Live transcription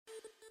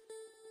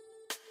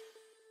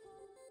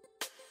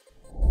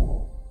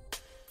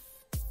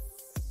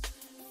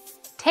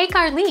Take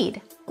our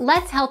lead.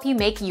 Let's help you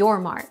make your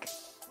mark.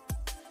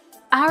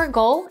 Our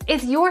goal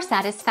is your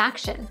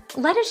satisfaction.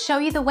 Let us show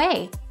you the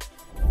way.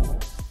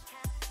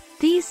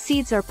 These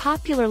seeds are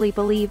popularly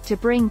believed to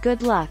bring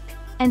good luck,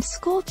 and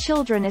school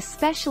children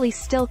especially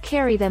still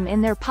carry them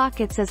in their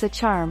pockets as a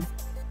charm.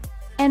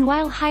 And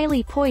while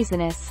highly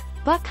poisonous,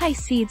 Buckeye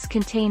seeds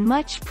contain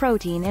much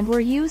protein and were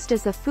used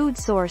as a food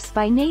source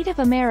by Native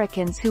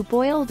Americans who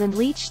boiled and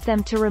leached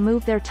them to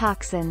remove their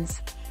toxins.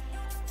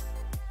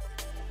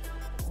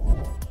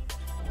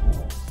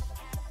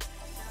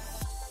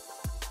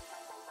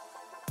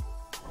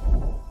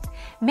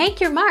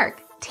 Make your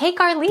mark. Take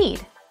our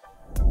lead.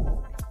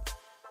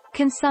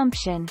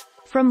 Consumption.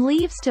 From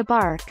leaves to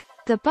bark,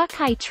 the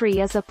Buckeye tree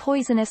is a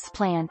poisonous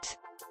plant.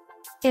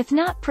 If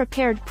not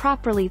prepared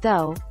properly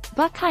though,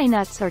 Buckeye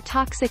nuts are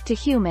toxic to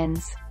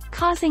humans,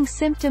 causing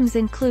symptoms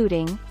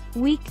including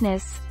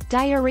weakness,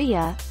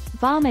 diarrhea,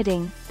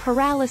 vomiting,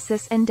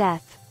 paralysis and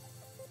death.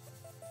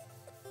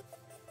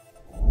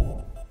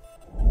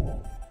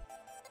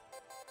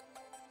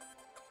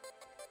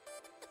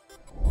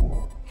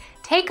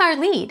 Take our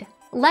lead.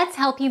 Let's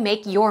help you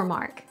make your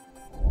mark.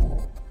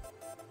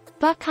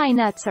 Buckeye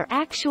nuts are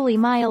actually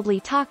mildly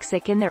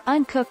toxic in their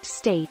uncooked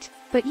state,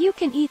 but you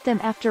can eat them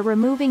after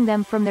removing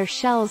them from their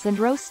shells and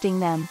roasting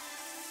them.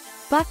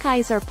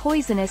 Buckeyes are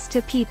poisonous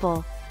to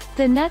people.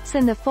 The nuts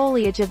and the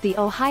foliage of the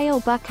Ohio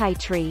buckeye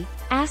tree,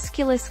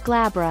 Aesculus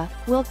glabra,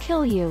 will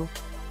kill you.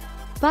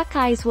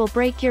 Buckeyes will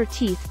break your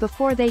teeth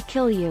before they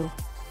kill you.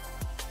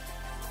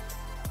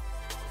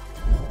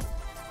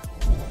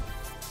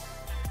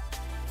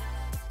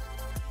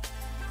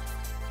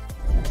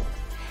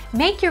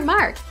 Make your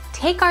mark.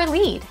 Take our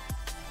lead.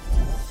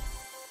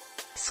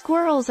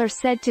 Squirrels are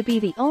said to be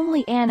the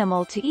only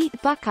animal to eat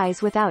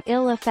buckeyes without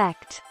ill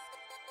effect.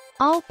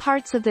 All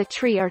parts of the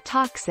tree are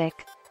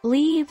toxic,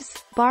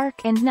 leaves,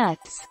 bark and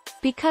nuts,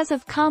 because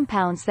of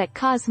compounds that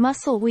cause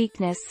muscle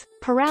weakness,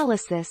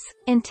 paralysis,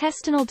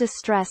 intestinal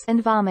distress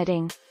and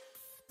vomiting.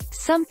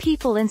 Some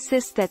people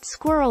insist that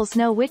squirrels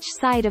know which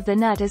side of the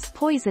nut is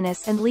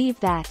poisonous and leave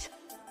that.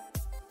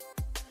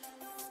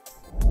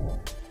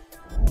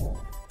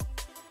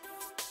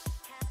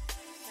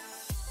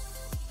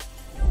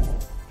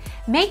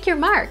 Make your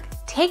mark.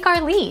 Take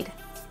our lead.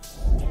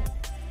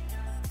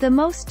 The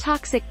most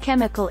toxic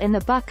chemical in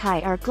the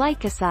buckeye are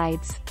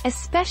glycosides,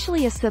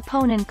 especially a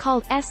saponin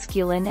called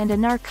esculin and a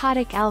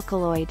narcotic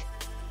alkaloid.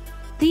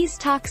 These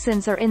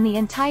toxins are in the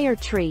entire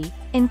tree,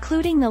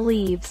 including the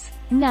leaves,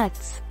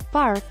 nuts,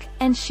 bark,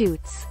 and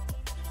shoots.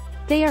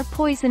 They are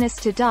poisonous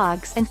to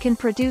dogs and can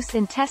produce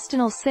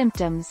intestinal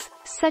symptoms,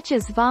 such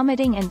as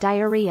vomiting and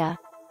diarrhea.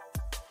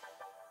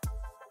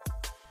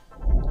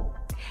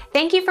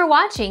 Thank you for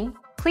watching.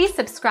 Please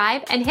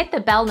subscribe and hit the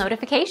bell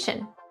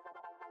notification.